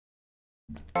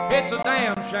It's a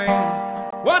damn shame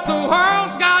what the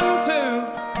world's gotten to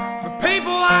for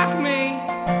people like me,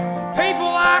 people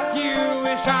like you.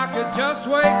 Wish I could just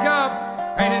wake up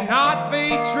and it not be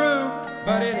true,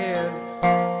 but it is.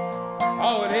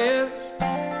 Oh, it is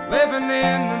living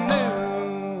in the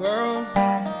new world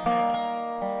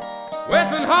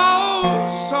with an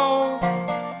whole soul.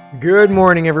 Good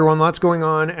morning, everyone. Lots going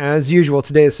on as usual.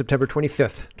 Today is September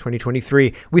 25th,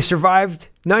 2023. We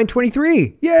survived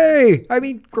 9/23. Yay! I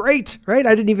mean, great, right?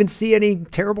 I didn't even see any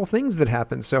terrible things that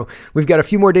happened. So we've got a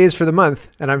few more days for the month,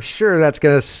 and I'm sure that's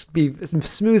going to be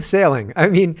smooth sailing. I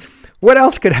mean, what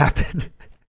else could happen?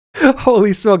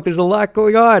 Holy smoke, there's a lot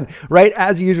going on, right?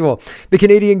 As usual, the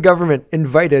Canadian government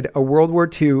invited a World War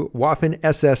II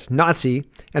Waffen-SS Nazi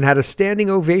and had a standing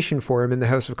ovation for him in the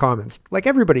House of Commons. Like,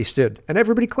 everybody stood and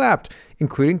everybody clapped,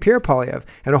 including Pierre Poilievre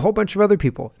and a whole bunch of other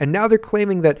people. And now they're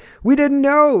claiming that we didn't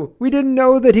know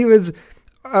that he was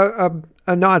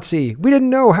a Nazi. We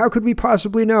didn't know. How could we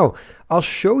possibly know? I'll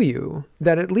show you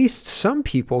that at least some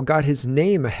people got his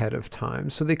name ahead of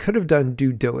time, so they could have done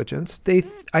due diligence.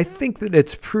 I think that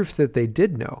it's proof that they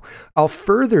did know. I'll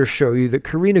further show you that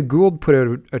Karina Gould put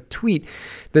out a tweet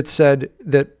that said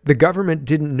that the government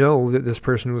didn't know that this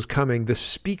person was coming. The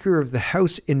Speaker of the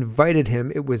House invited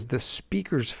him. It was the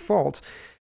Speaker's fault.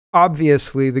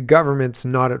 Obviously, the government's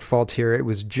not at fault here. It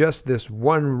was just this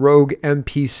one rogue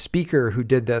MP speaker who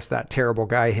did this, that terrible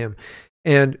guy, him.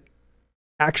 And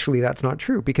actually, that's not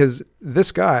true, because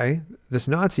this guy, this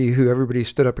Nazi who everybody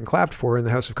stood up and clapped for in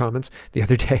the House of Commons the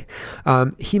other day,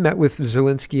 he met with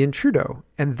Zelensky and Trudeau.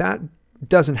 And that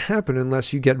doesn't happen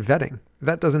unless you get vetting.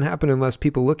 That doesn't happen unless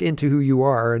people look into who you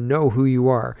are and know who you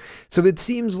are. So it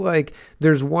seems like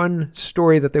there's one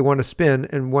story that they want to spin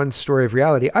and one story of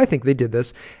reality. I think they did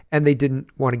this and they didn't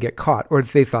want to get caught, or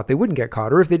they thought they wouldn't get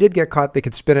caught, or if they did get caught, they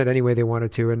could spin it any way they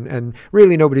wanted to. And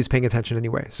really nobody's paying attention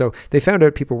anyway. So they found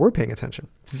out people were paying attention.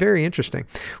 It's very interesting.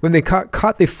 When they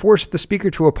caught, they forced the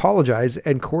speaker to apologize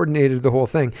and coordinated the whole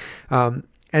thing.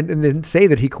 And then say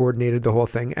that he coordinated the whole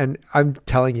thing. And I'm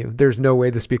telling you, there's no way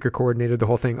the speaker coordinated the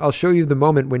whole thing. I'll show you the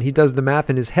moment when he does the math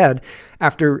in his head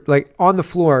after, like, on the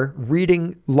floor,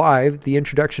 reading live the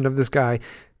introduction of this guy,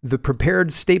 the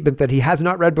prepared statement that he has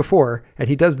not read before, and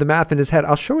he does the math in his head.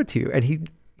 I'll show it to you. And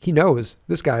he knows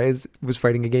this guy was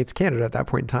fighting against Canada at that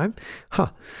point in time.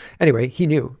 Anyway, he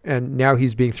knew. And now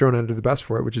he's being thrown under the bus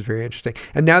for it, which is very interesting.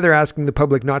 And now they're asking the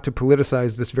public not to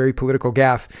politicize this very political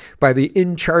gaffe by the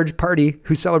in-charge party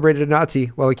who celebrated a Nazi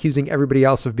while accusing everybody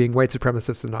else of being white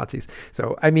supremacists and Nazis.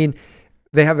 So, I mean,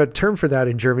 they have a term for that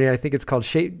in Germany. I think it's called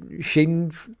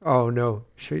Schaden. Oh, no.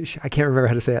 I can't remember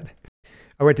how to say it.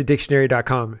 I went to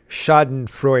dictionary.com.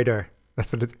 Schadenfreude.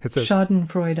 That's what it says.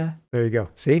 Schadenfreude. There you go.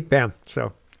 See? Bam.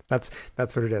 So that's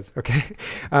what it is. Okay.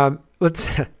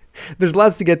 There's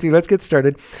lots to get to. Let's get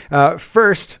started.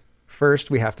 First,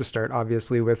 we have to start,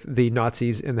 obviously, with the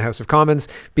Nazis in the House of Commons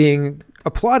being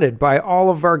applauded by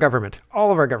all of our government,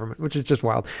 which is just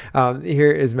wild.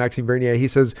 Here is Maxime Bernier. He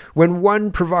says, when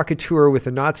one provocateur with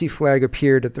a Nazi flag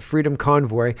appeared at the Freedom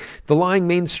Convoy, the lying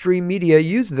mainstream media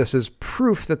used this as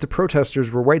proof that the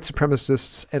protesters were white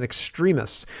supremacists and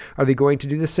extremists. Are they going to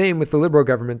do the same with the Liberal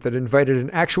government that invited an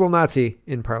actual Nazi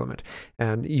in Parliament?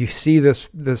 And you see this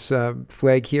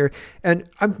flag here, and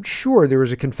I'm sure there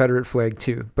was a Confederate flag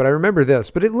too, but I remember this,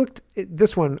 but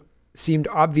this one seemed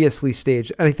obviously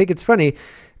staged. And I think it's funny,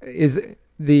 is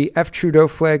the F. Trudeau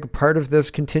flag part of this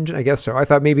contingent? I guess so. I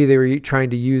thought maybe they were trying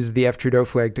to use the F. Trudeau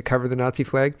flag to cover the Nazi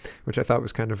flag, which I thought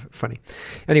was kind of funny.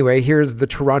 Anyway, here's the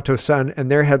Toronto Sun, and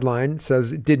their headline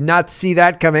says, "Did not see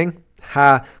that coming."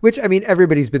 Which, I mean,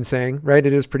 everybody's been saying, right?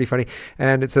 It is pretty funny.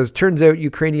 And it says, turns out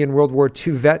Ukrainian World War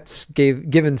II vets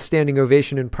given standing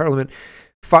ovation in Parliament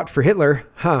fought for Hitler.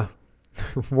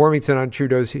 Warmington on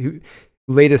Trudeau's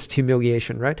latest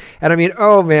humiliation, right? And I mean,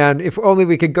 oh man, if only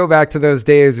we could go back to those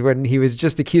days when he was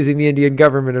just accusing the Indian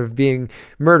government of being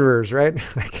murderers, right?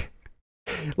 Like,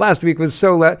 last week was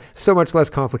so much less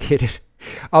complicated.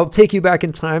 I'll take you back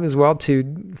in time as well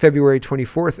to February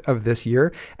 24th of this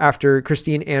year, after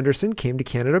Christine Anderson came to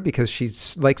Canada because she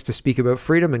likes to speak about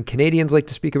freedom and Canadians like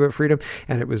to speak about freedom.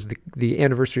 And it was the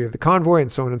anniversary of the convoy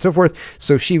and so on and so forth.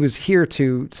 So she was here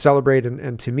to celebrate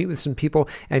and to meet with some people.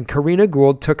 And Karina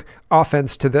Gould took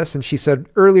offense to this. And she said,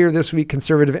 earlier this week,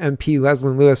 Conservative MP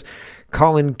Leslyn Lewis,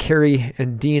 Colin Kerry,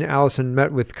 and Dean Allison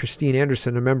met with Christine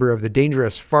Anderson, a member of the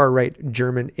dangerous far-right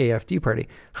German AfD party.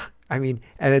 I mean,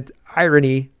 and it's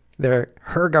irony there.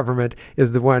 Her government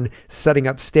is the one setting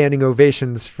up standing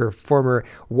ovations for former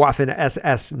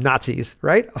Waffen-SS Nazis,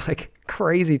 right? Like,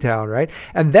 crazy town, right?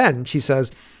 And then she says,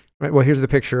 Right. Well, here's the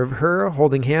picture of her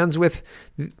holding hands with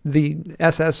the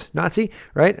SS Nazi,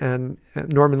 right? And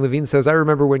Norman Levine says, I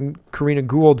remember Karina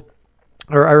Gould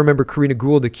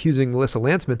accusing Melissa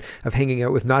Lantzman of hanging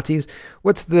out with Nazis.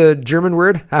 What's the German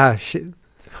word? Shit.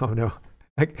 Oh, no.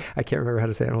 I can't remember how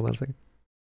to say it. Hold on a second.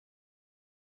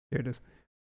 Here it is.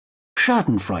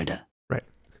 Schadenfreude. Right.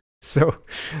 So,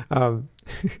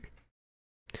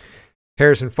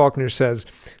 Harrison Faulkner says,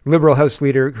 Liberal House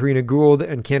Leader Karina Gould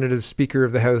and Canada's Speaker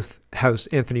of the House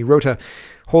Anthony Rota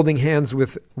holding hands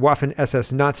with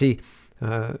Waffen-SS Nazi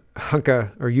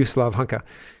Hunka, or Yuslav Hunka.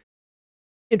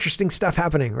 Interesting stuff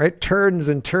happening, right? Turns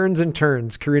and turns and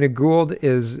turns. Karina Gould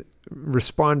is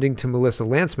responding to Melissa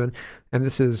Lantzman, and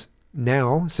this is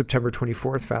now, September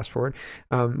 24th, fast forward.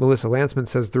 Melissa Lantzman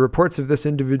says, the reports of this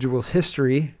individual's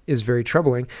history is very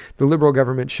troubling. The Liberal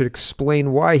government should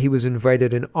explain why he was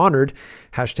invited and honored.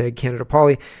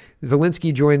 #CanadaPoli.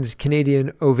 Zelensky joins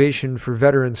Canadian ovation for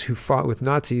veterans who fought with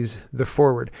Nazis, the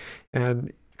forward.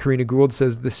 And Karina Gould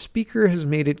says, the speaker has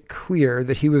made it clear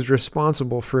that he was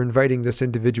responsible for inviting this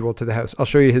individual to the House. I'll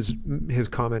show you his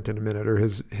comment in a minute, or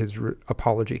his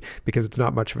apology, because it's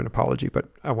not much of an apology, but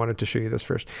I wanted to show you this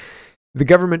first. The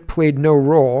government played no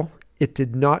role. It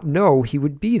did not know he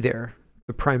would be there.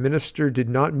 The Prime Minister did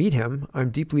not meet him.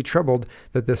 I'm deeply troubled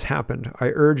that this happened. I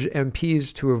urge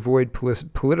MPs to avoid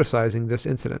politicizing this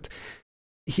incident.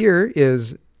 Here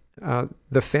is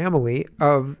the family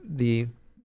of the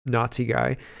Nazi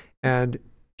guy, and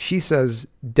she says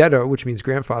Dedo, which means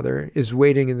grandfather, is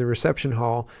waiting in the reception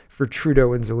hall for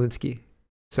Trudeau and Zelensky.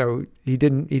 So he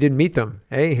didn't meet them.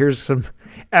 Hey, here's some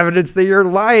evidence that you're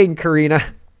lying, Karina.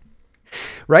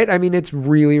 Right? I mean, it's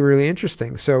really, really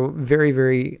interesting. So very,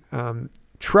 very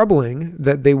troubling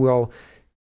that they will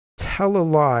tell a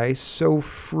lie so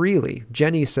freely.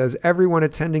 Jenny says everyone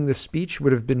attending the speech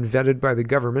would have been vetted by the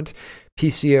government,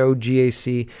 PCO,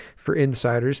 GAC for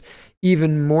insiders,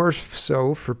 even more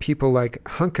so for people like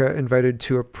Hunka invited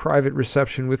to a private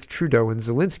reception with Trudeau and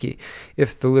Zelensky.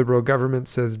 If the Liberal government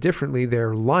says differently,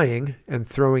 they're lying and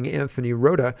throwing Anthony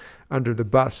Rota under the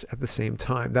bus at the same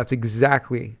time. That's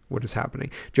exactly what is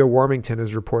happening. Joe Warmington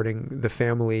is reporting the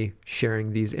family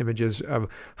sharing these images of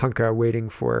Hunka waiting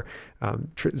for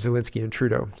Zelensky and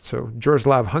Trudeau. So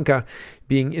Joroslav Hunka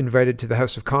being invited to the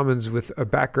House of Commons with a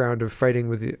background of fighting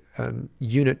with a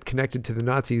unit connected to the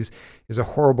Nazis is a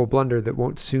horrible blunder that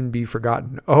won't soon be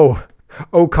forgotten. Oh,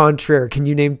 au contraire. Can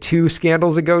you name 2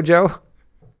 scandals ago, Joe?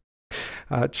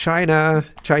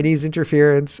 Chinese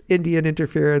interference, Indian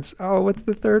interference. Oh, what's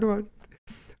the third one?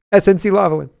 SNC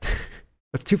Lavalin.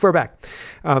 That's too far back.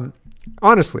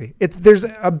 Honestly, there's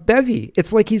a bevy.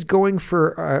 It's like he's going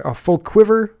for a full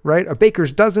quiver, right? A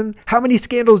baker's dozen. How many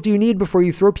scandals do you need before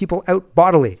you throw people out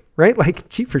bodily, right? Like,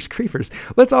 jeepers creepers.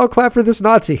 Let's all clap for this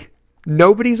Nazi.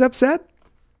 Nobody's upset?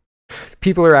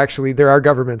 There are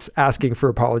governments asking for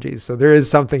apologies. So there is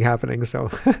something happening.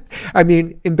 So, I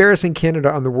mean, embarrassing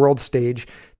Canada on the world stage,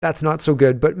 that's not so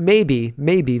good, but maybe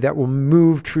that will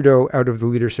move Trudeau out of the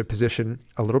leadership position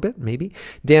a little bit, maybe.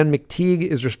 Dan McTeague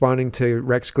is responding to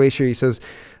Rex Glacier. He says,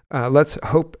 let's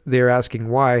hope they're asking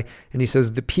why. And he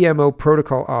says, the PMO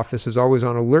protocol office is always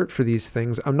on alert for these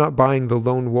things. I'm not buying the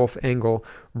lone wolf angle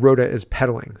Rota is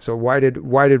peddling. So why did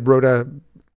Rota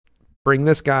bring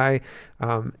this guy?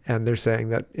 And they're saying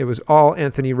that it was all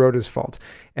Anthony Rota's fault.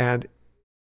 And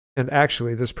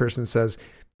actually, this person says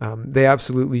they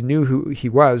absolutely knew who he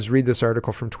was. Read this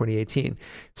article from 2018.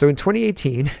 So in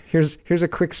 2018, here's a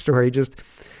quick story just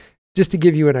to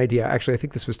give you an idea. Actually, I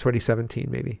think this was 2017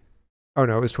 maybe. Oh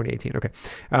no, it was 2018. Okay.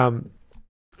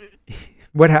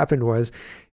 What happened was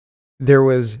there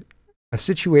was a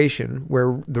situation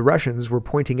where the Russians were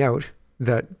pointing out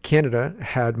that Canada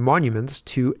had monuments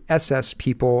to SS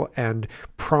people and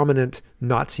prominent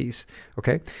Nazis.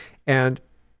 Okay. And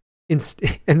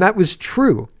that was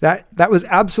true. That was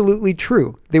absolutely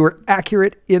true. They were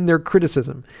accurate in their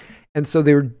criticism. And so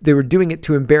they were doing it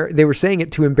they were saying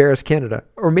it to embarrass Canada.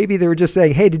 Or maybe they were just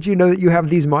saying, hey, did you know that you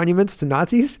have these monuments to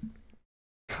Nazis?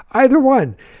 Either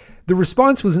one. The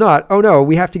response was not, oh no,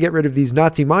 we have to get rid of these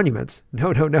Nazi monuments.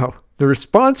 No. The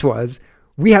response was,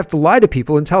 we have to lie to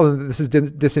people and tell them that this is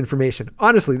disinformation.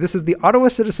 Honestly, this is the Ottawa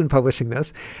Citizen publishing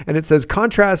this, and it says,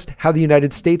 contrast how the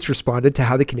United States responded to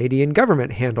how the Canadian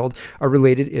government handled a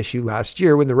related issue last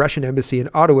year when the Russian embassy in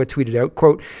Ottawa tweeted out,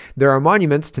 quote, there are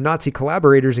monuments to Nazi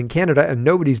collaborators in Canada and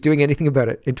nobody's doing anything about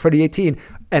it. In 2018,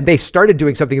 and they started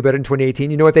doing something about it in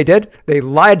 2018. You know what they did? They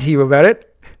lied to you about it.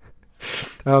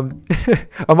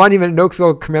 A monument in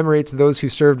Oakville commemorates those who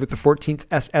served with the 14th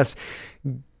SS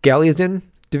Galiazin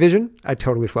Division. I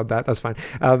totally flubbed that. That's fine.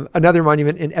 Another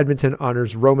monument in Edmonton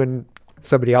honors Roman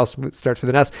Somebody else starts with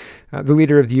an S, the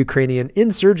leader of the Ukrainian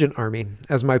insurgent army.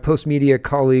 As my post-media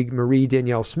colleague Marie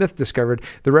Danielle Smith discovered,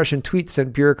 the Russian tweet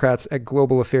sent bureaucrats at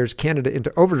Global Affairs Canada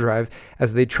into overdrive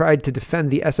as they tried to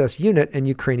defend the SS unit and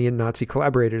Ukrainian Nazi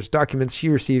collaborators. Documents she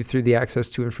received through the Access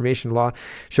to Information Law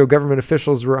show government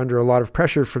officials were under a lot of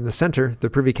pressure from the Centre, the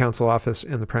Privy Council office,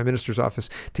 and the Prime Minister's office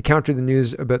to counter the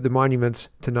news about the monuments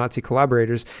to Nazi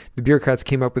collaborators. The bureaucrats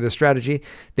came up with a strategy.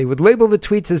 They would label the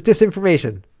tweets as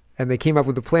disinformation, and they came up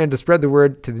with a plan to spread the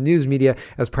word to the news media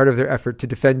as part of their effort to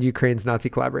defend Ukraine's Nazi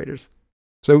collaborators.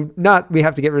 So not, we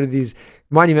have to get rid of these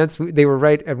monuments. They were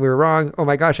right and we were wrong. Oh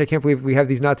my gosh, I can't believe we have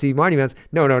these Nazi monuments.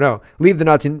 No. Leave the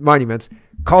Nazi monuments.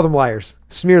 Call them liars.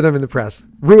 Smear them in the press.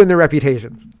 Ruin their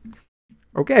reputations.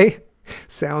 Okay,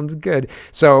 sounds good.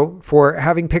 So for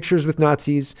having pictures with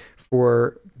Nazis,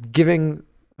 for giving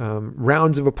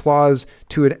rounds of applause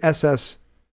to an SS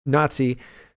Nazi,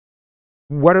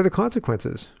 what are the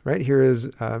consequences, right? Here is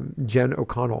Jen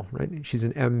O'Connell, right? She's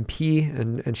an MP,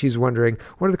 and she's wondering,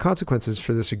 what are the consequences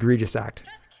for this egregious act?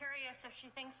 Just curious if she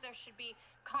thinks there should be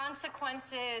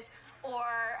consequences or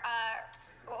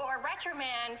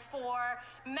reprimand for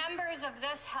members of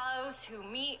this House who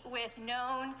meet with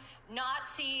known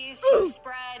Nazis who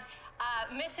spread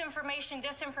misinformation,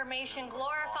 disinformation,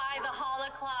 glorify the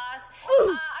Holocaust.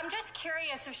 I'm just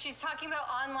curious if she's talking about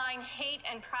online hate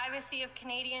and privacy of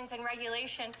Canadians and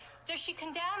regulation. Does she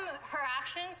condemn her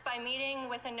actions by meeting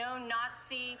with a known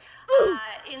Nazi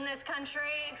in this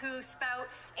country who spout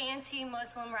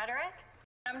anti-Muslim rhetoric?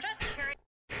 I'm just curious.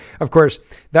 Of course,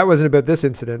 that wasn't about this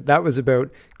incident. That was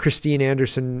about Christine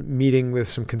Anderson meeting with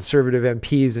some conservative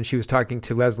MPs, and she was talking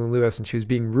to Leslyn Lewis, and she was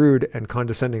being rude and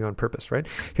condescending on purpose, right?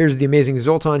 Here's the amazing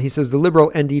Zoltan. He says, the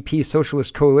Liberal NDP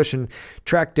Socialist Coalition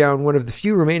tracked down one of the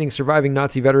few remaining surviving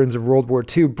Nazi veterans of World War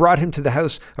II, brought him to the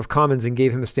House of Commons and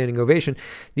gave him a standing ovation.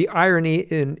 The irony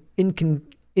in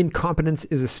incompetence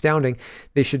is astounding.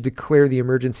 They should declare the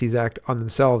Emergencies Act on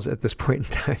themselves at this point in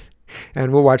time.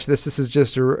 And we'll watch this. This is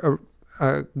just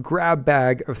a grab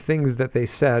bag of things that they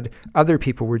said other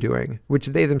people were doing, which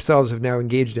they themselves have now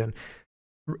engaged in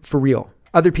for real.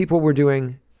 Other people were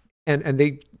doing, and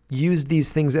they used these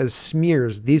things as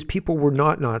smears. These people were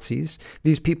not Nazis.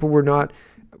 These people were not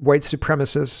white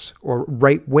supremacists or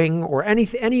right wing or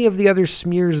any of the other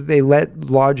smears they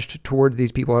lodged towards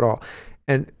these people at all.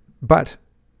 But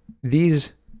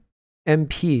these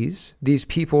MPs, these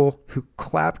people who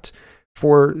clapped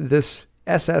for this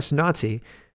SS Nazi,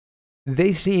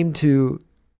 they seem to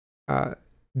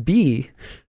be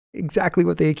exactly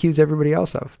what they accuse everybody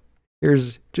else of.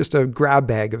 Here's just a grab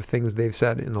bag of things they've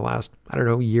said in the last,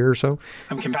 year or so.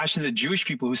 I'm compassionate to the Jewish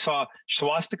people who saw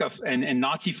swastika and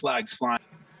Nazi flags flying.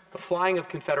 The flying of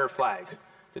Confederate flags,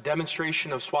 the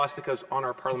demonstration of swastikas on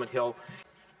our Parliament Hill.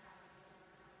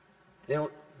 They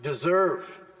don't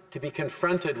deserve to be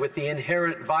confronted with the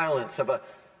inherent violence of a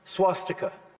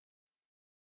swastika.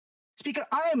 Speaker,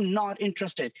 I am not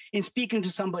interested in speaking to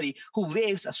somebody who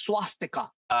waves a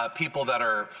swastika. People that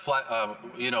are,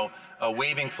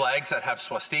 waving flags that have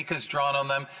swastikas drawn on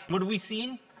them. What have we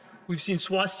seen? We've seen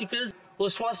swastikas. Well,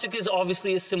 a swastika is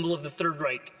obviously a symbol of the Third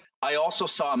Reich. I also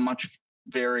saw a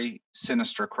very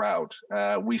sinister crowd.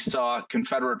 We saw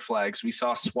Confederate flags. We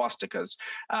saw swastikas.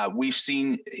 We've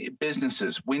seen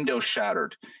businesses, windows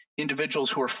shattered. Individuals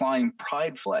who are flying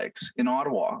pride flags in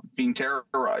Ottawa being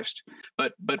terrorized.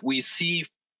 But we see,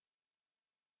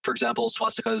 for example,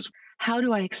 swastikas. How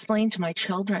do I explain to my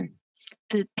children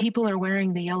that people are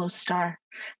wearing the yellow star,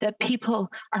 that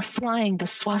people are flying the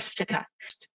swastika?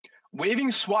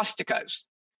 Waving swastikas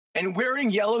and wearing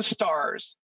yellow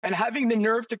stars and having the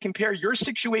nerve to compare your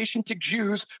situation to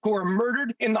Jews who were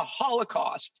murdered in the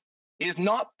Holocaust is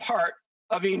not part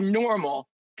of a normal,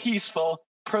 peaceful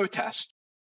protest.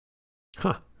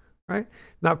 Huh, right?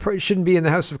 Shouldn't be in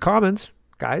the House of Commons,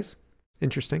 guys.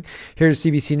 Interesting. Here's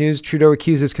CBC News. Trudeau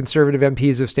accuses conservative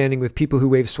MPs of standing with people who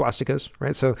wave swastikas,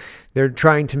 right? So they're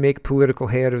trying to make political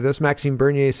hay out of this. Maxime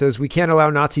Bernier says, we can't allow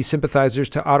Nazi sympathizers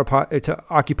to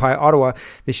occupy Ottawa.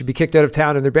 They should be kicked out of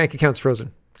town and their bank accounts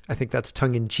frozen. I think that's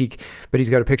tongue-in-cheek, but he's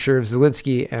got a picture of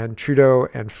Zelensky and Trudeau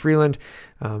and Freeland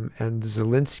and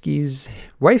Zelensky's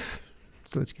wife.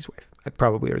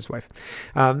 Probably or his wife.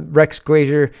 Rex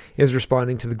Glazier is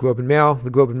responding to the Globe and Mail.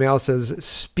 The Globe and Mail says,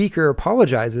 Speaker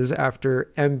apologizes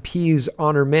after MPs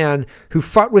honor man who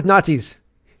fought with Nazis.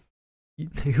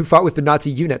 Who fought with the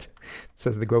Nazi unit,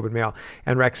 says the Globe and Mail.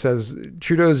 And Rex says,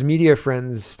 Trudeau's media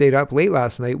friends stayed up late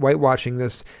last night whitewashing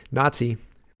this Nazi.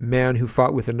 Man who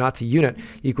fought with the Nazi unit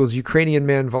equals Ukrainian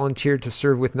man volunteered to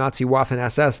serve with Nazi Waffen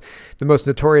SS, the most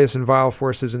notorious and vile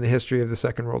forces in the history of the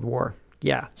Second World War.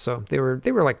 yeah, so they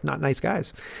were like not nice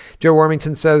guys. Joe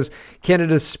Warmington says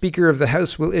Canada's Speaker of the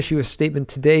House will issue a statement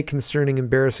today concerning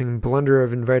embarrassing blunder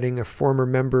of inviting a former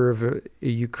member of a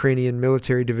Ukrainian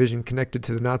military division connected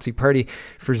to the Nazi Party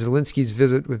for Zelensky's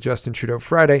visit with Justin Trudeau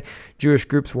Friday. Jewish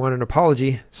groups want an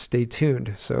apology. Stay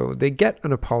tuned. So they get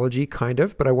an apology, kind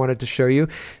of, but I wanted to show you.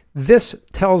 This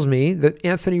tells me that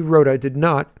Anthony Rota did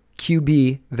not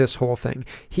QB this whole thing.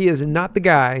 He is not the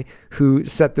guy who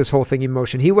set this whole thing in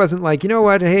motion. He wasn't like, you know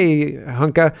what, hey,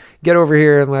 hunka, get over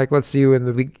here and like, let's see you in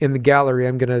the gallery.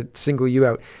 I'm going to single you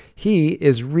out. He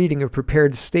is reading a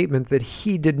prepared statement that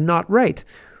he did not write.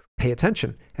 Pay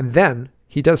attention. And then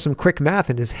he does some quick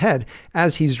math in his head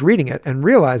as he's reading it and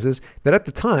realizes that at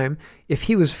the time, if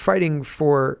he was fighting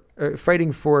for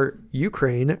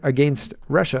Ukraine against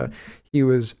Russia, he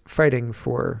was fighting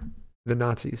for the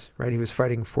Nazis, right? He was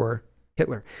fighting for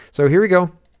Hitler. So here we go.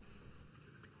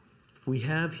 We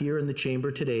have here in the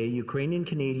chamber today Ukrainian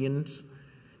Canadian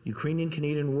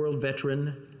world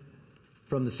veteran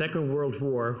from the Second World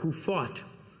War who fought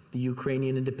the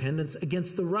Ukrainian independence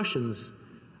against the Russians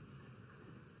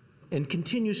and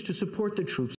continues to support the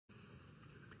troops.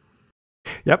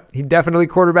 Yep, he definitely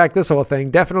quarterbacked this whole thing.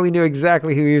 Definitely knew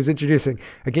exactly who he was introducing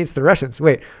against the Russians.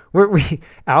 Wait, weren't we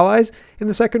allies in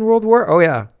the Second World War? Oh,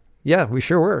 yeah. Yeah, we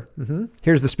sure were.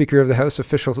 Here's the Speaker of the House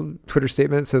official Twitter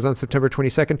statement. It says on September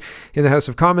 22nd in the House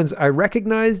of Commons, I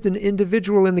recognized an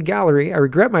individual in the gallery. I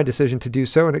regret my decision to do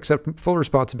so and accept full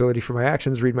responsibility for my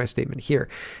actions. Read my statement here.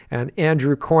 And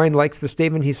Andrew Coyne likes the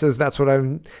statement. He says that's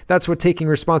what taking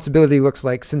responsibility looks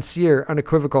like. Sincere,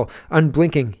 unequivocal,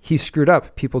 unblinking. He screwed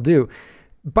up. People do.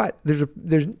 But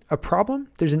there's a problem.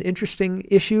 There's an interesting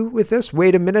issue with this.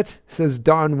 Wait a minute, says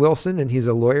Don Wilson, and he's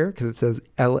a lawyer because it says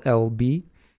LLB.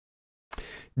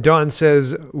 Don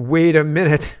says, wait a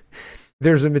minute.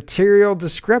 There's a material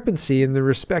discrepancy in the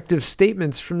respective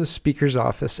statements from the Speaker's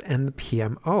office and the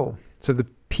PMO. So the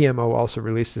PMO also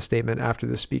released a statement after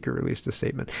the Speaker released a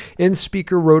statement. In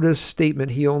Speaker Rota's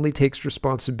statement, he only takes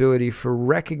responsibility for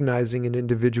recognizing an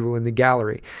individual in the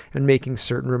gallery and making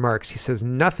certain remarks. He says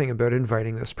nothing about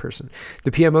inviting this person.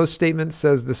 The PMO's statement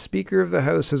says the Speaker of the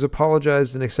House has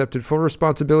apologized and accepted full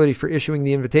responsibility for issuing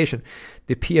the invitation.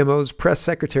 The PMO's press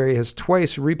secretary has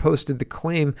twice reposted the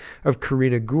claim of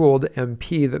Karina Gould,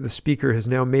 MP, that the Speaker has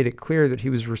now made it clear that he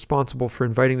was responsible for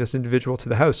inviting this individual to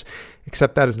the House,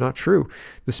 except that is not true.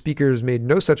 The Speaker has made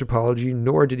no such apology,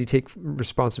 nor did he take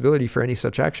responsibility for any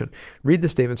such action. Read the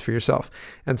statements for yourself.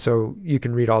 And so you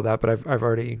can read all that, but I've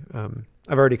already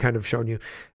kind of shown you.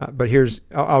 But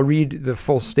I'll read the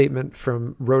full statement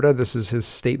from Rota. This is his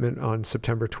statement on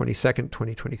September 22nd,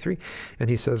 2023. And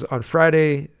he says on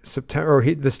Friday,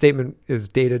 the statement is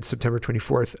dated September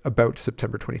 24th, about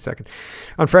September 22nd.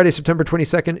 On Friday, September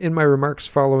 22nd, in my remarks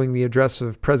following the address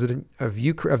of the President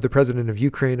of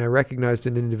Ukraine, I recognized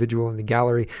an individual in the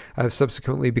gallery. I have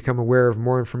subsequently become aware of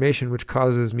more information which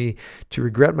causes me to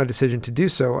regret my decision to do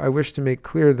so. I wish to make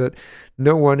clear that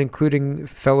no one, including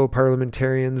fellow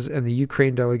parliamentarians and the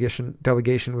Ukraine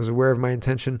delegation, was aware of my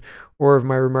intention or of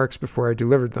my remarks before I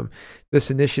delivered them. This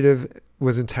initiative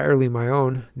was entirely my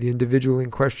own, the individual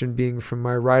in question being from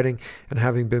my riding and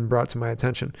having been brought to my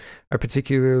attention. I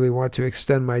particularly want to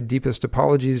extend my deepest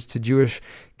apologies to Jewish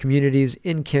communities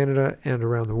in Canada and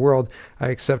around the world. I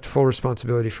accept full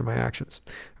responsibility for my actions.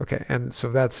 Okay, and so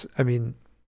that's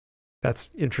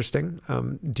interesting.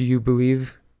 Do you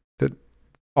believe that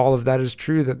all of that is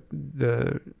true, that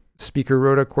the Speaker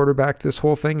Rota quarterbacked this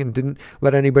whole thing and didn't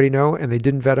let anybody know, and they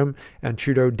didn't vet him, and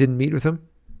Trudeau didn't meet with him?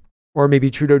 Or maybe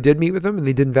Trudeau did meet with him and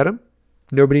they didn't vet him?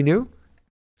 Nobody knew?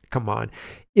 Come on.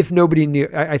 If nobody knew,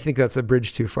 I think that's a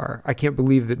bridge too far. I can't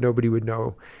believe that nobody would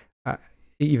know,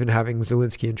 even having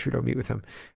Zelensky and Trudeau meet with him.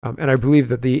 And I believe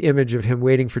that the image of him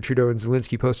waiting for Trudeau and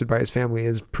Zelensky posted by his family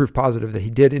is proof positive that he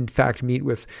did, in fact, meet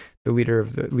with the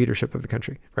leadership of the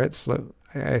country, right? So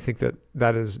I think that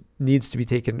needs to be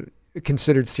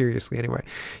considered seriously anyway.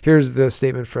 Here's the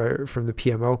statement from the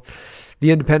PMO.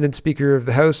 The independent Speaker of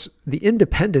the House,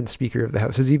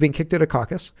 has he been kicked out of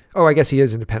caucus? Oh, I guess he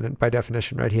is independent by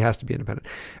definition, right? He has to be independent.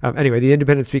 Anyway, the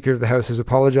independent Speaker of the House has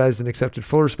apologized and accepted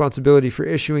full responsibility for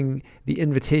issuing the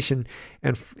invitation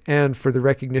and for the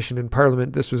recognition in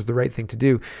Parliament. This was the right thing to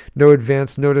do. No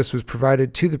advance notice was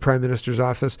provided to the Prime Minister's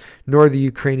office, nor the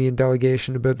Ukrainian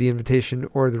delegation about the invitation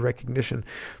or the recognition.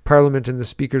 Parliament and the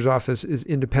Speaker's office is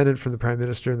independent from the Prime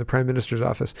Minister and the Prime Minister's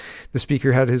office. The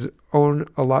Speaker had his own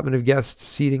allotment of guests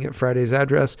seating at Friday's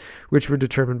address, which were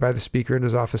determined by the Speaker and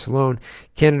his office alone.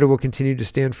 Canada will continue to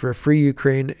stand for a free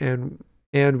Ukraine,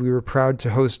 and we were proud to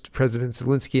host President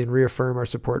Zelensky and reaffirm our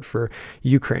support for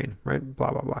Ukraine, right?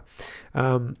 Blah, blah,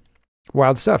 blah.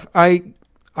 Wild stuff. I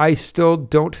I still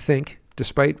don't think,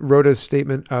 despite Rhoda's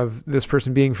statement of this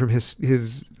person being from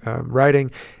his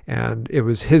riding and it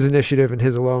was his initiative and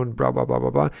his alone, blah, blah, blah, blah,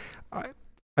 blah.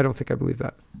 I don't think I believe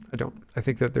that. I don't. I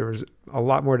think that there was a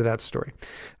lot more to that story.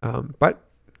 But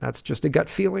that's just a gut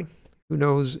feeling. Who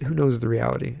knows the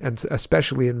reality, and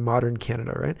especially in modern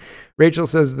Canada, right? Rachel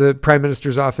says the Prime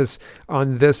Minister's office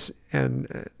on this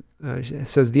and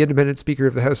says the independent Speaker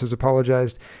of the House has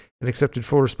apologized and accepted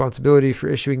full responsibility for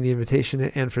issuing the invitation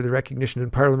and for the recognition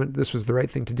in Parliament. This was the right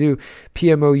thing to do.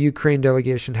 PMO Ukraine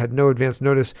delegation had no advance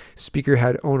notice. Speaker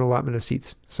had own allotment of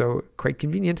seats. So quite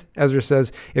convenient. Ezra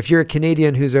says, if you're a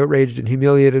Canadian who's outraged and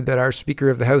humiliated that our Speaker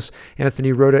of the House,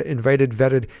 Anthony Rota, invited,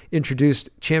 vetted,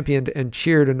 introduced, championed, and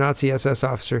cheered a Nazi SS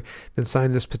officer, then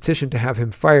signed this petition to have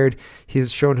him fired, he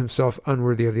has shown himself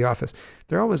unworthy of the office.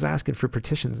 They're always asking for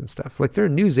petitions and stuff. Like they're a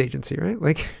news agency, right?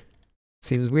 Like,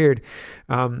 seems weird.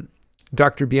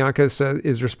 Dr. Bianca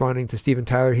is responding to Stephen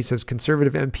Tyler. He says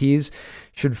Conservative MPs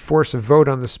should force a vote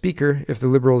on the Speaker. If the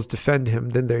Liberals defend him,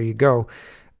 then there you go.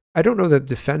 I don't know that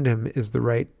defend him is the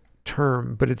right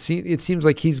term, but it seems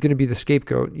like he's going to be the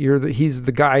scapegoat. He's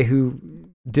the guy who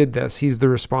did this. He's the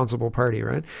responsible party,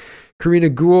 right? Karina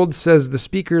Gould says the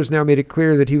Speaker has now made it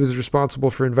clear that he was responsible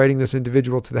for inviting this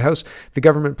individual to the House. The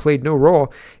government played no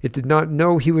role. It did not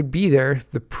know he would be there.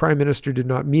 The Prime Minister did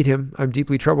not meet him. I'm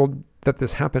deeply troubled that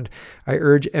this happened. I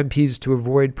urge MPs to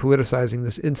avoid politicizing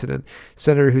this incident.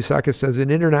 Senator Husaka says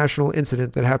an international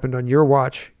incident that happened on your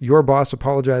watch. Your boss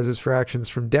apologizes for actions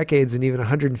from decades and even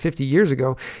 150 years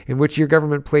ago in which your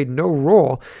government played no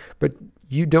role, but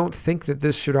you don't think that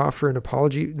this should offer an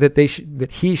apology, that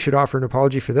he should offer an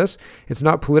apology for this? It's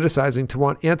not politicizing to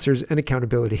want answers and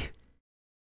accountability.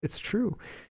 It's true.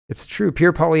 It's true.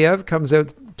 Pierre Poilievre comes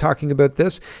out talking about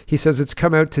this. He says it's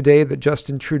come out today that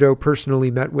Justin Trudeau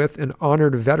personally met with an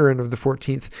honored veteran of the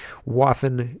 14th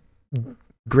Waffen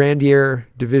Grenadier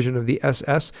Division of the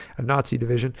SS, a Nazi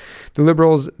division. The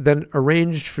Liberals then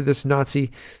arranged for this Nazi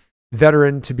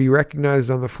veteran to be recognized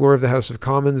on the floor of the House of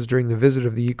Commons during the visit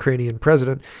of the Ukrainian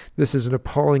president. This is an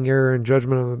appalling error in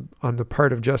judgment on the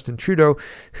part of Justin Trudeau,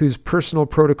 whose personal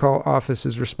protocol office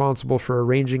is responsible for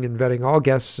arranging and vetting all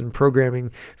guests and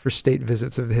programming for state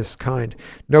visits of this kind.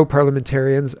 No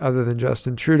parliamentarians other than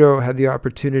Justin Trudeau had the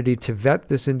opportunity to vet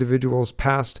this individual's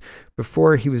past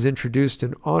before he was introduced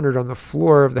and honored on the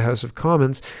floor of the House of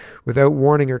Commons. Without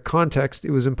warning or context,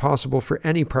 it was impossible for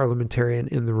any parliamentarian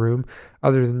in the room,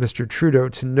 other than Mr. Trudeau,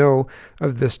 to know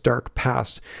of this dark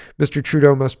past. Mr.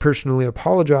 Trudeau must personally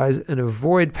apologize and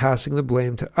avoid passing the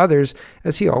blame to others,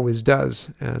 as he always does.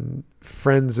 And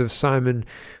friends of Simon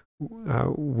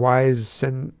Wise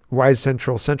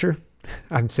Central Centre,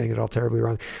 I'm saying it all terribly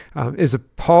wrong, is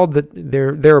appalled that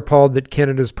they're appalled that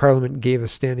Canada's Parliament gave a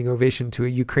standing ovation to a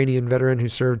Ukrainian veteran who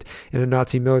served in a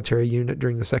Nazi military unit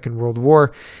during the Second World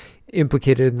War,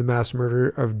 implicated in the mass murder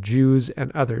of Jews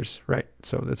and others. Right,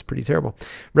 so that's pretty terrible.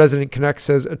 Resident Canuck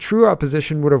says a true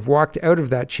opposition would have walked out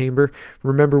of that chamber.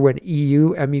 Remember when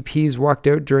EU MEPs walked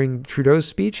out during Trudeau's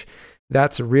speech?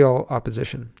 That's a real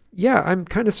opposition. Yeah, I'm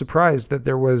kind of surprised that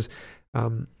there was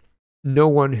no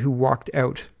one who walked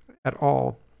out at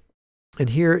all. And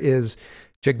here is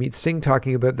Jagmeet Singh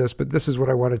talking about this, but this is what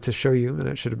I wanted to show you, and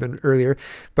it should have been earlier.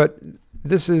 But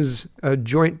this is a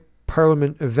joint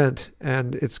Parliament event,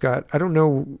 and it's got, I don't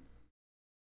know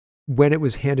when it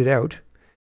was handed out,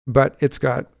 but it's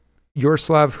got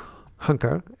Yaroslav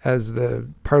Hunka as the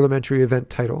parliamentary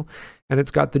event title, and it's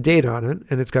got the date on it,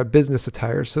 and it's got business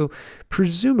attire. So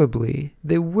presumably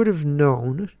they would have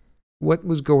known what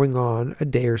was going on a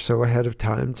day or so ahead of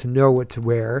time to know what to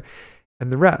wear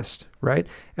and the rest, right?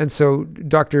 And so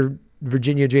Dr.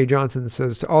 Virginia J. Johnson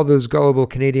says, to all those gullible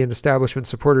Canadian establishment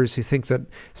supporters who think that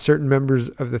certain members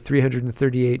of the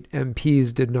 338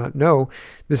 MPs did not know,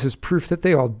 this is proof that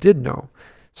they all did know.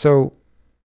 So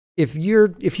if you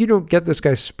don't get this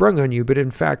guy sprung on you, but in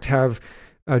fact have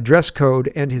a dress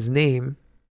code and his name,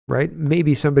 right?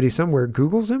 Maybe somebody somewhere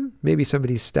Googles him. Maybe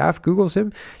somebody's staff Googles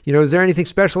him. You know, is there anything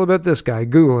special about this guy?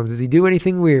 Google him. Does he do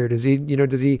anything weird? Does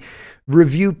he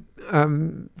review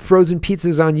frozen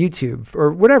pizzas on YouTube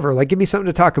or whatever? Like, give me something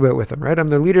to talk about with him, right? I'm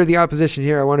the leader of the opposition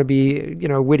here. I want to be,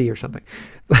 witty or something.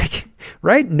 Like,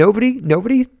 right? Nobody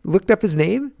looked up his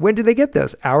name. When did they get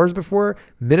this? Hours before?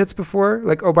 Minutes before?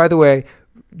 Like, oh, by the way,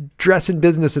 dress in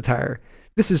business attire.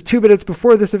 This is 2 minutes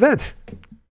before this event.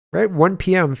 Right, 1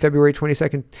 p.m., February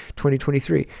 22nd,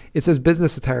 2023. It says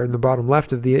business attire in the bottom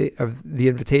left of the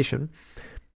invitation,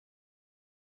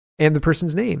 and the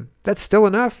person's name. That's still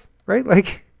enough, right?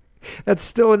 Like, that's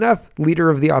still enough. Leader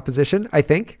of the opposition, I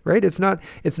think. Right? It's not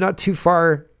too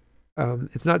far.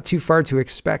 It's not too far to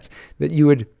expect that you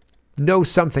would know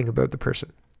something about the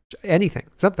person. anything,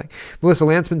 something. Melissa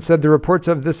Landsman said the reports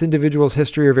of this individual's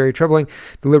history are very troubling.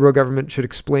 The Liberal government should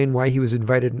explain why he was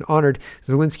invited and honored.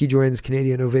 Zelensky joins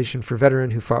Canadian Ovation for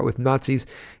Veteran who fought with Nazis.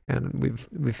 And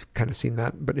we've kind of seen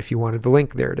that. But if you wanted the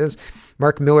link, there it is.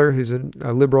 Mark Miller, who's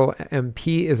a Liberal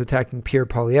MP, is attacking Pierre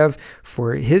Poilievre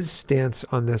for his stance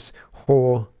on this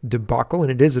whole debacle.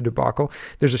 And it is a debacle.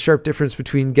 There's a sharp difference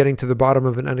between getting to the bottom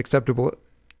of an unacceptable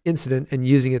incident and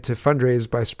using it to fundraise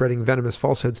by spreading venomous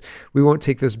falsehoods. We won't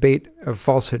take this bait of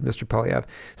falsehood, Mr. Poilievre.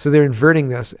 So they're inverting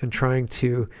this and trying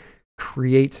to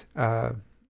create a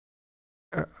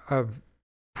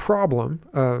problem,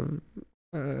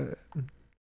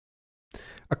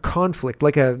 a conflict,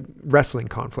 like a wrestling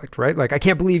conflict, right? Like, I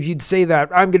can't believe you'd say that.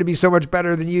 I'm going to be so much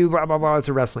better than you, blah, blah, blah. It's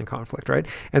a wrestling conflict, right?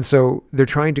 And so they're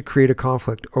trying to create a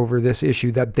conflict over this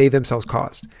issue that they themselves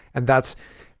caused. And that's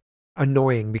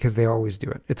annoying because they always do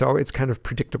it. It's kind of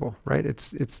predictable, right?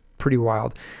 It's pretty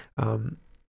wild.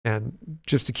 And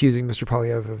just accusing Mr.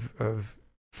 Poilievre of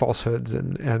falsehoods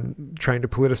and trying to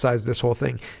politicize this whole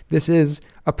thing. This is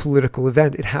a political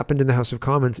event. It happened in the House of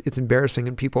Commons. It's embarrassing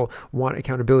and people want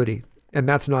accountability. And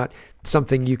that's not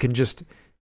something you can just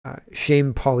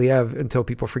shame Poilievre until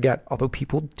people forget. Although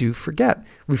people do forget.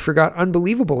 We forgot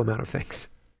unbelievable amount of things.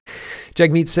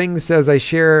 Jagmeet Singh says, I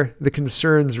share the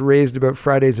concerns raised about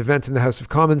Friday's event in the House of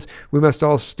Commons. We must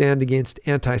all stand against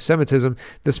anti-Semitism.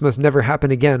 This must never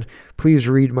happen again. Please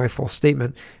read my full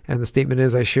statement. And the statement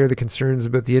is, I share the concerns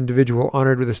about the individual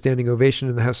honored with a standing ovation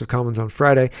in the House of Commons on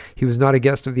Friday. He was not a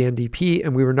guest of the NDP,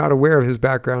 and we were not aware of his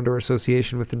background or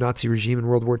association with the Nazi regime in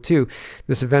World War II.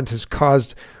 This event has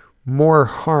caused more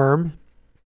harm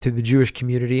to the Jewish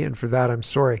community, and for that I'm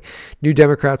sorry. New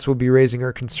Democrats will be raising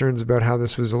our concerns about how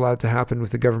this was allowed to happen with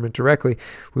the government directly.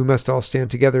 We must all stand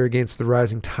together against the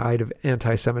rising tide of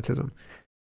anti-Semitism.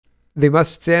 They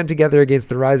must stand together against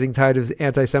the rising tide of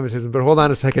anti-Semitism. But hold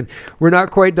on a second. We're not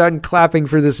quite done clapping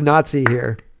for this Nazi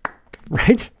here.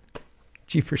 Right?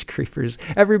 Jeepers creepers.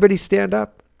 Everybody stand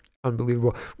up.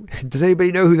 Unbelievable. Does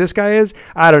anybody know who this guy is?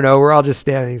 I don't know. We're all just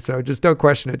standing, so just don't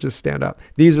question it. Just stand up.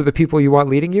 These are the people you want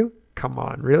leading you? Come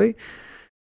on, really?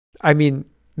 I mean,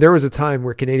 there was a time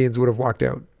where Canadians would have walked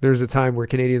out. There was a time where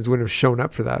Canadians wouldn't have shown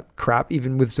up for that crap,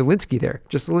 even with Zelensky there.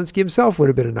 Just Zelensky himself would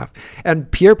have been enough.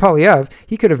 And Pierre Poilievre,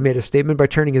 he could have made a statement by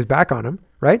turning his back on him,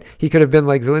 right? He could have been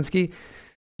like, Zelensky,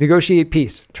 negotiate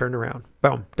peace, turn around,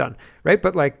 boom, done, right?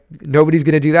 But like, nobody's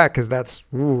going to do that because that's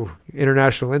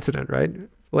international incident, right?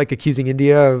 Like accusing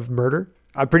India of murder.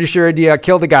 I'm pretty sure India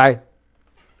killed a guy.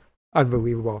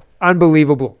 Unbelievable.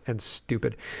 Unbelievable and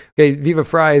stupid. Okay, Viva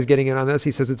Fry is getting in on this.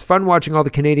 He says, it's fun watching all the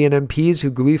Canadian MPs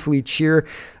who gleefully cheered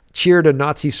a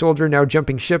Nazi soldier now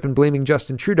jumping ship and blaming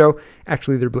Justin Trudeau.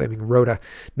 Actually, they're blaming Rhoda.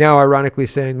 Now, ironically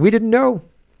saying, we didn't know.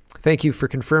 Thank you for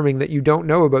confirming that you don't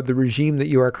know about the regime that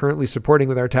you are currently supporting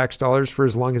with our tax dollars for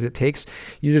as long as it takes.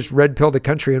 You just red-pilled the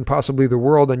country and possibly the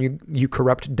world, and you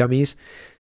corrupt dummies.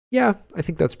 Yeah, I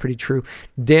think that's pretty true.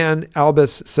 Dan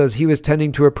Albus says he was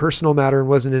tending to a personal matter and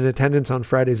wasn't in attendance on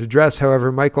Friday's address. However,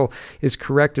 Michael is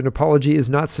correct. An apology is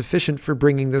not sufficient for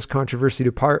bringing this controversy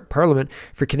to Parliament.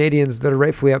 For Canadians that are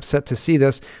rightfully upset to see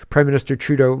this, Prime Minister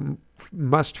Trudeau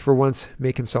must for once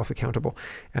make himself accountable.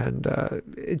 And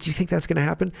do you think that's going to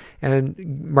happen?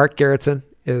 And Mark Gerritsen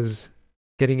is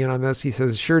getting in on this. He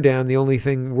says, sure, Dan, the only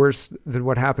thing worse than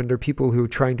what happened are people who are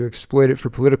trying to exploit it for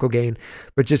political gain,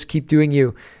 but just keep doing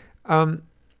you.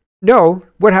 No,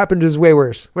 what happened is way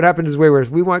worse. What happened is way worse.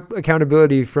 We want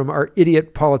accountability from our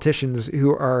idiot politicians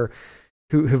who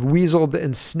have weaseled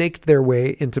and snaked their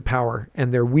way into power,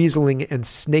 and they're weaseling and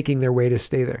snaking their way to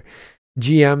stay there.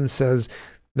 GM says,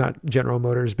 not General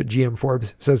Motors, but GM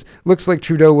Forbes says, looks like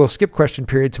Trudeau will skip question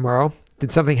period tomorrow.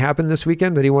 Did something happen this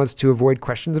weekend that he wants to avoid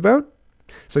questions about?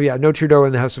 So yeah, no Trudeau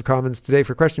in the House of Commons today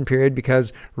for question period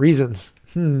because reasons.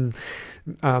 And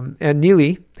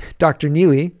Neely, Dr.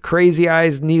 Neely, Crazy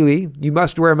Eyes Neely, you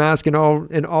must wear a mask in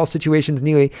all situations.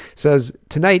 Neely says,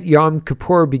 tonight Yom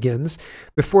Kippur begins.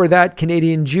 Before that,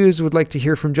 Canadian Jews would like to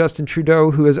hear from Justin Trudeau,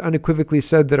 who has unequivocally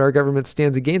said that our government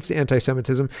stands against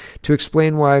anti-Semitism, to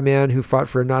explain why a man who fought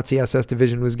for a Nazi SS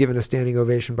division was given a standing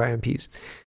ovation by MPs.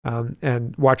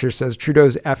 And Watcher says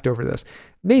Trudeau's effed over this.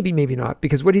 Maybe, maybe not,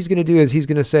 because what he's going to do is he's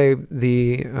going to say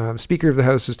the Speaker of the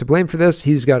House is to blame for this.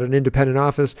 He's got an independent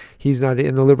office. He's not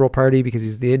in the Liberal Party because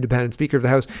he's the independent Speaker of the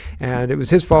House, and it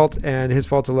was his fault and his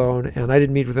fault alone, and I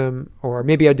didn't meet with him, or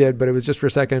maybe I did, but it was just for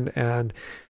a second, and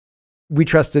we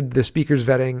trusted the Speaker's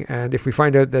vetting, and if we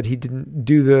find out that he didn't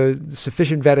do the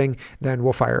sufficient vetting, then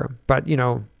we'll fire him. But, you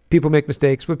know, people make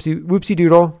mistakes. Whoopsie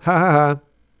doodle. Ha ha ha.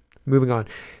 Moving on.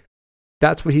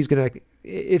 That's what he's going to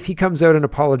if he comes out and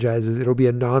apologizes, it'll be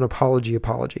a non-apology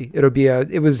apology.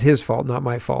 It was his fault, not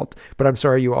my fault, but I'm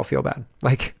sorry you all feel bad.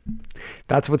 Like,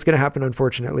 that's what's going to happen,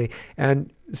 unfortunately.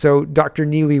 And so Dr.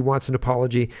 Neely wants an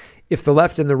apology. If the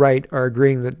left and the right are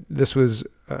agreeing that this was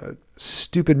a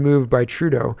stupid move by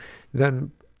Trudeau,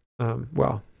 then,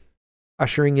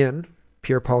 ushering in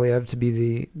Pierre Poilievre to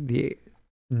be the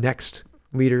next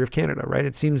leader of Canada, right?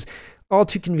 It seems all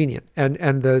too convenient. And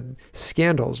the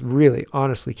scandals really,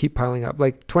 honestly, keep piling up.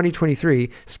 Like 2023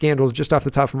 scandals, just off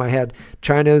the top of my head,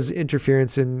 China's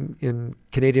interference in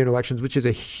Canadian elections, which is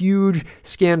a huge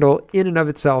scandal in and of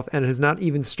itself, and it has not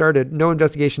even started. No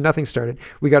investigation, nothing started.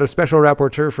 We got a special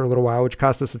rapporteur for a little while, which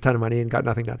cost us a ton of money and got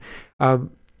nothing done.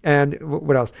 And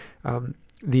what else?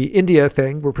 The India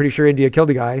thing, we're pretty sure India killed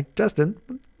a guy. Justin,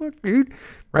 what, dude?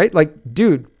 Right? Like,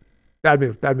 dude, bad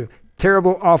move.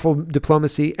 Terrible, awful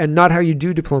diplomacy, and not how you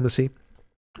do diplomacy.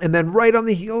 And then right on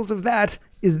the heels of that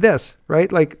is this,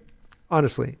 right? Like,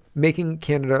 honestly, making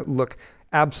Canada look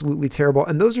absolutely terrible.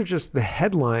 And those are just the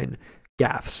headline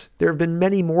gaffes. There have been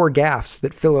many more gaffes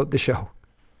that fill out the show.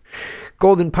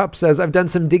 Golden Pup says, I've done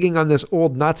some digging on this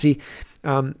old Nazi.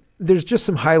 There's just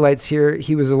some highlights here.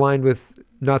 He was aligned with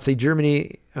Nazi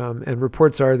Germany, and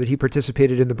reports are that he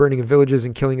participated in the burning of villages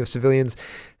and killing of civilians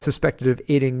suspected of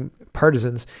aiding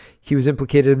partisans. He was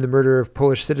implicated in the murder of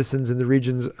Polish citizens in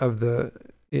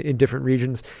different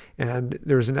regions, and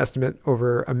there was an estimate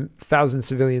over 1,000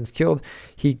 civilians killed.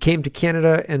 He came to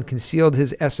Canada and concealed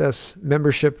his SS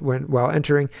membership while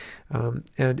entering.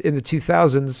 And in the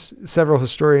 2000s, several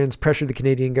historians pressured the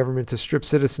Canadian government to strip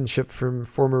citizenship from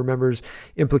former members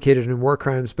implicated in war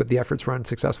crimes, but the efforts were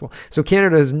unsuccessful. So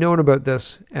Canada has known about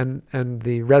this and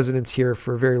the residents here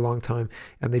for a very long time,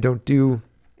 and they don't do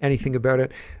anything about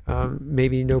it.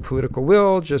 Maybe no political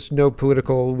will, just no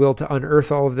political will to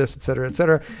unearth all of this, et cetera, et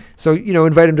cetera. So,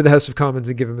 invite him to the House of Commons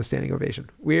and give him a standing ovation.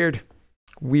 Weird,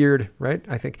 right?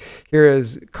 I think here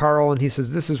is Carl, and he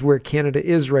says, this is where Canada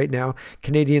is right now.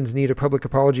 Canadians need a public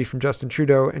apology from Justin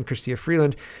Trudeau and Chrystia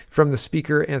Freeland, from the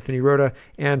Speaker, Anthony Rota,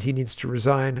 and he needs to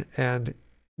resign. And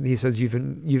he says,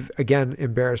 you've again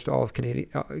embarrassed all of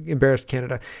Canada, embarrassed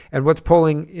Canada. And what's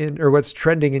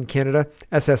trending in Canada?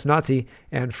 SS Nazi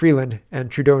and Freeland and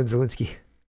Trudeau and Zelensky.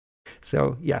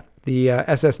 So yeah, the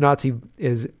SS Nazi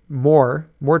is more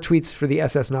tweets for the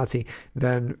SS Nazi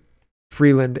than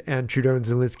Freeland and Trudeau and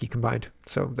Zelensky combined.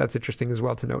 So that's interesting as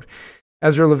well to note.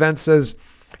 Ezra Levent says,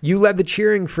 you led the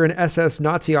cheering for an SS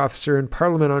Nazi officer in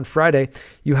Parliament on Friday.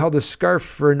 You held a scarf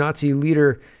for Nazi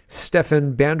leader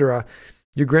Stefan Bandera.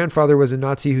 Your grandfather was a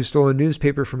Nazi who stole a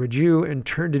newspaper from a Jew and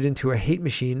turned it into a hate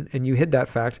machine, and you hid that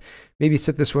fact. Maybe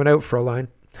sit this one out for a line.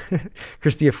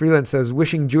 Chrystia Freeland says,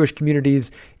 wishing Jewish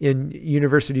communities in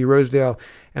University Rosedale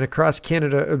and across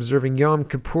Canada observing Yom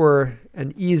Kippur,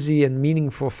 an easy and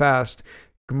meaningful fast.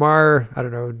 Gmar, I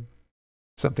don't know,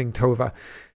 something Tova.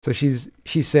 So she's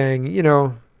saying,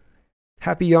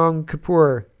 happy Yom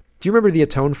Kippur. Do you remember the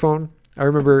Atone phone? I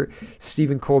remember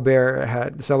Stephen Colbert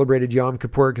had celebrated Yom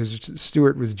Kippur because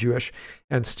Stuart was Jewish,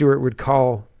 and Stuart would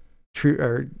call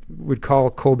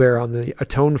Colbert on the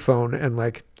Atone phone and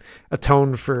like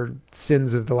atone for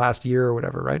sins of the last year or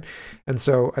whatever, right? And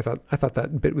so I thought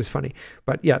that bit was funny.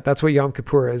 But yeah, that's what Yom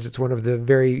Kippur is. It's one of the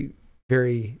very,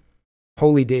 very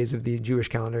holy days of the Jewish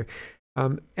calendar,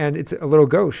 and it's a little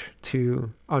gauche to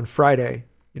on Friday,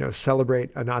 celebrate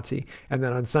a Nazi, and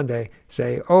then on Sunday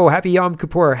say, oh, happy Yom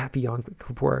Kippur, happy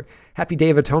Day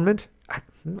of Atonement,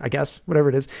 I guess, whatever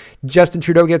it is. Justin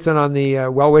Trudeau gets in on the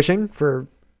well-wishing for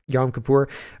Yom Kippur.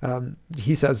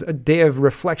 He says, a day of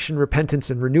reflection, repentance,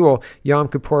 and renewal. Yom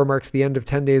Kippur marks the end of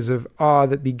 10 days of awe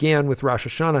that began with Rosh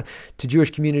Hashanah. To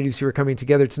Jewish communities who are coming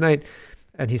together tonight,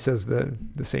 and he says the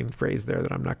same phrase there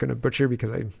that I'm not going to butcher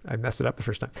because I messed it up the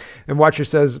first time. And Watcher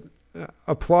says,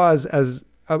 applause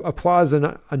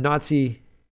a Nazi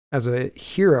as a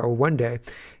hero one day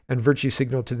and virtue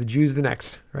signal to the Jews the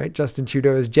next, right? Justin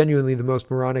Trudeau is genuinely the most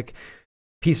moronic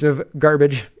piece of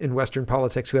garbage in Western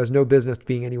politics who has no business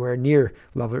being anywhere near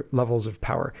levels of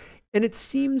power. And it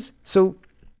seems, so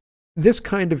this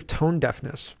kind of tone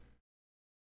deafness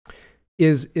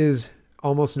is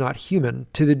almost not human,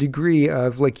 to the degree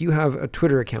of, like, you have a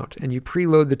Twitter account and you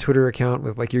preload the Twitter account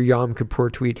with like your Yom Kippur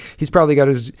tweet. He's probably got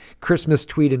his Christmas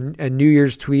tweet and New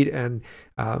Year's tweet and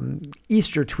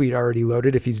Easter tweet already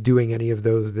loaded if he's doing any of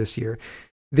those this year.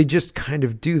 They just kind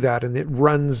of do that and it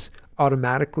runs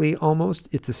automatically almost.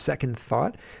 It's a second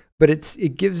thought, but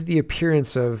it gives the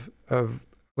appearance of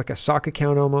like a sock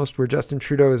account almost, where Justin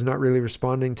Trudeau is not really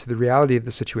responding to the reality of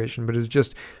the situation, but is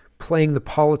just playing the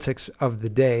politics of the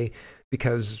day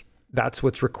because that's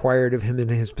what's required of him in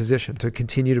his position, to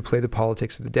continue to play the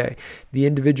politics of the day. The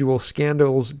individual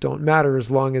scandals don't matter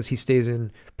as long as he stays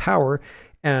in power,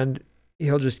 and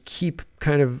he'll just keep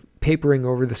kind of papering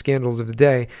over the scandals of the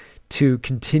day to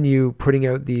continue putting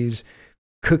out these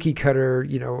cookie cutter,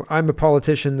 I'm a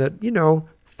politician that,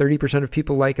 30% of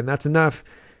people like, and that's enough,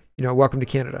 welcome to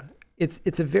Canada.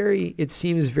 It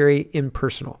seems very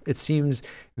impersonal. It seems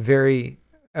very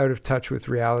out of touch with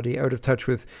reality, out of touch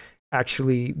with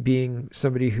actually being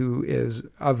somebody who is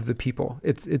of the people.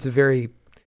 It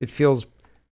feels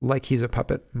like he's a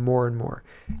puppet more and more.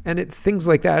 And things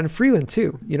like that, and Freeland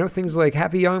too, things like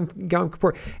Happy Yom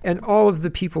Kippur, and all of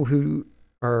the people who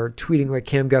are tweeting, like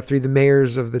Cam Guthrie, the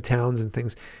mayors of the towns and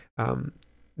things,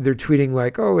 they're tweeting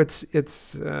like, oh, it's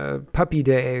puppy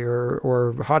day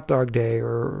or hot dog day,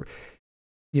 or,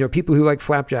 people who like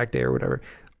flapjack day or whatever.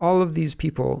 All of these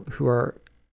people who are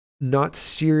not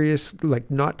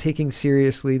taking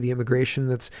seriously the immigration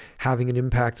that's having an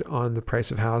impact on the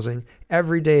price of housing.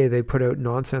 Every day they put out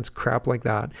nonsense crap like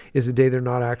that is a day they're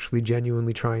not actually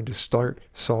genuinely trying to start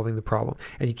solving the problem.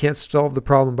 And you can't solve the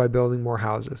problem by building more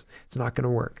houses. It's not going to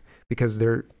work because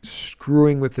they're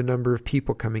screwing with the number of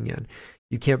people coming in.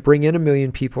 You can't bring in 1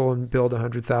 million people and build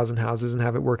 100,000 houses and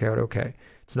have it work out okay.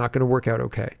 It's not going to work out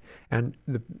okay. And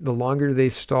the longer they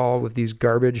stall with these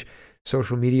garbage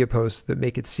social media posts that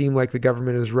make it seem like the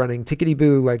government is running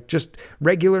tickety-boo, like just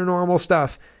regular normal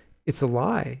stuff, it's a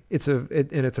lie. It's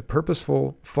a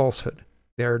purposeful falsehood.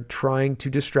 They're trying to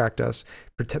distract us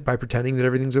by pretending that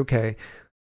everything's okay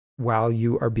while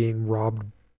you are being robbed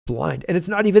blind. And it's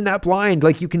not even that blind.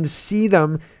 Like, you can see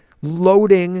them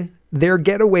loading their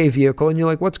getaway vehicle and you're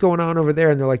like, what's going on over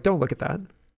there? And they're like, don't look at that.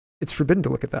 It's forbidden to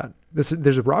look at that.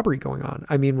 There's a robbery going on.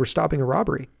 I mean, we're stopping a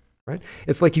robbery. Right?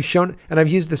 It's like you've shown, and I've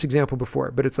used this example before,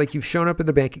 but it's like you've shown up at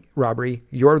the bank robbery,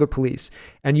 you're the police,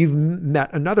 and you've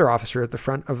met another officer at the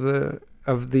front of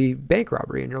the bank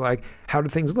robbery, and you're like, how do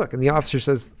things look? And the officer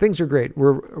says, things are great.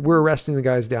 We're arresting the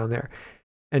guys down there.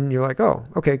 And you're like, oh,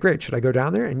 okay, great. Should I go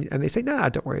down there? And they say, nah,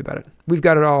 don't worry about it. We've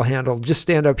got it all handled. Just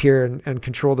stand up here and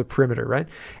control the perimeter, right?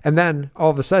 And then all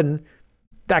of a sudden,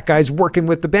 that guy's working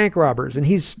with the bank robbers and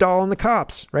he's stalling the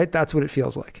cops, right? That's what it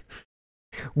feels like.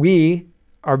 We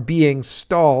are being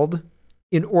stalled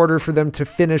in order for them to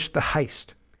finish the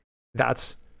heist.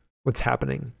 That's what's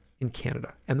happening in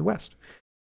Canada and the West.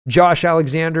 Josh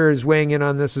Alexander is weighing in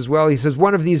on this as well. He says,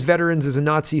 one of these veterans is a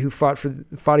Nazi who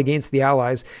fought against the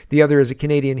Allies. The other is a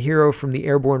Canadian hero from the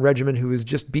Airborne Regiment who was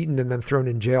just beaten and then thrown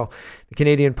in jail. The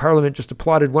Canadian Parliament just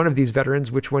applauded one of these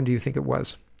veterans. Which one do you think it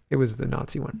was? It was the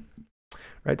Nazi one.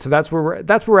 Right? So that's where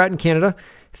we're at in Canada.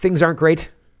 Things aren't great.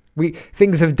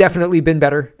 Things have definitely been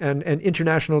better, and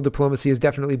international diplomacy has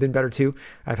definitely been better too.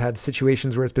 I've had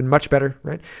situations where it's been much better,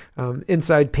 right?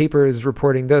 Inside Paper is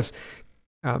reporting this.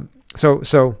 So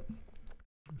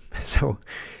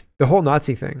the whole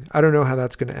Nazi thing, I don't know how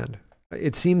that's going to end.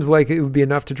 It seems like it would be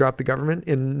enough to drop the government.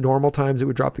 In normal times, it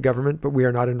would drop the government, but we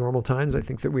are not in normal times. I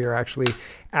think that we are actually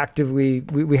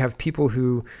we have people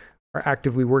who are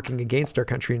actively working against our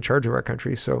country, in charge of our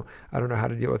country. So I don't know how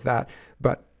to deal with that,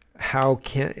 but how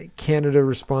Canada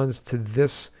responds to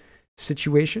this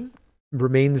situation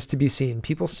remains to be seen.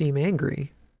 People seem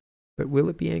angry, but will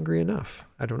it be angry enough?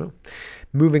 I don't know.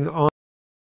 Moving on.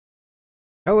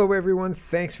 Hello, everyone.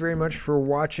 Thanks very much for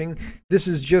watching. This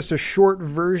is just a short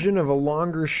version of a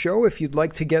longer show. If you'd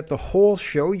like to get the whole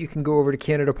show, you can go over to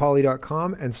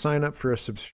CanadaPoly.com and sign up for a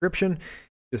subscription.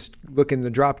 Just look in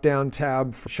the drop-down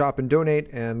tab for Shop and Donate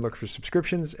and look for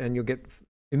subscriptions, and you'll get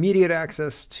immediate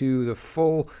access to the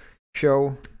full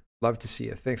show. Love to see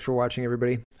you. Thanks for watching,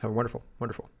 everybody. Have a wonderful,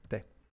 wonderful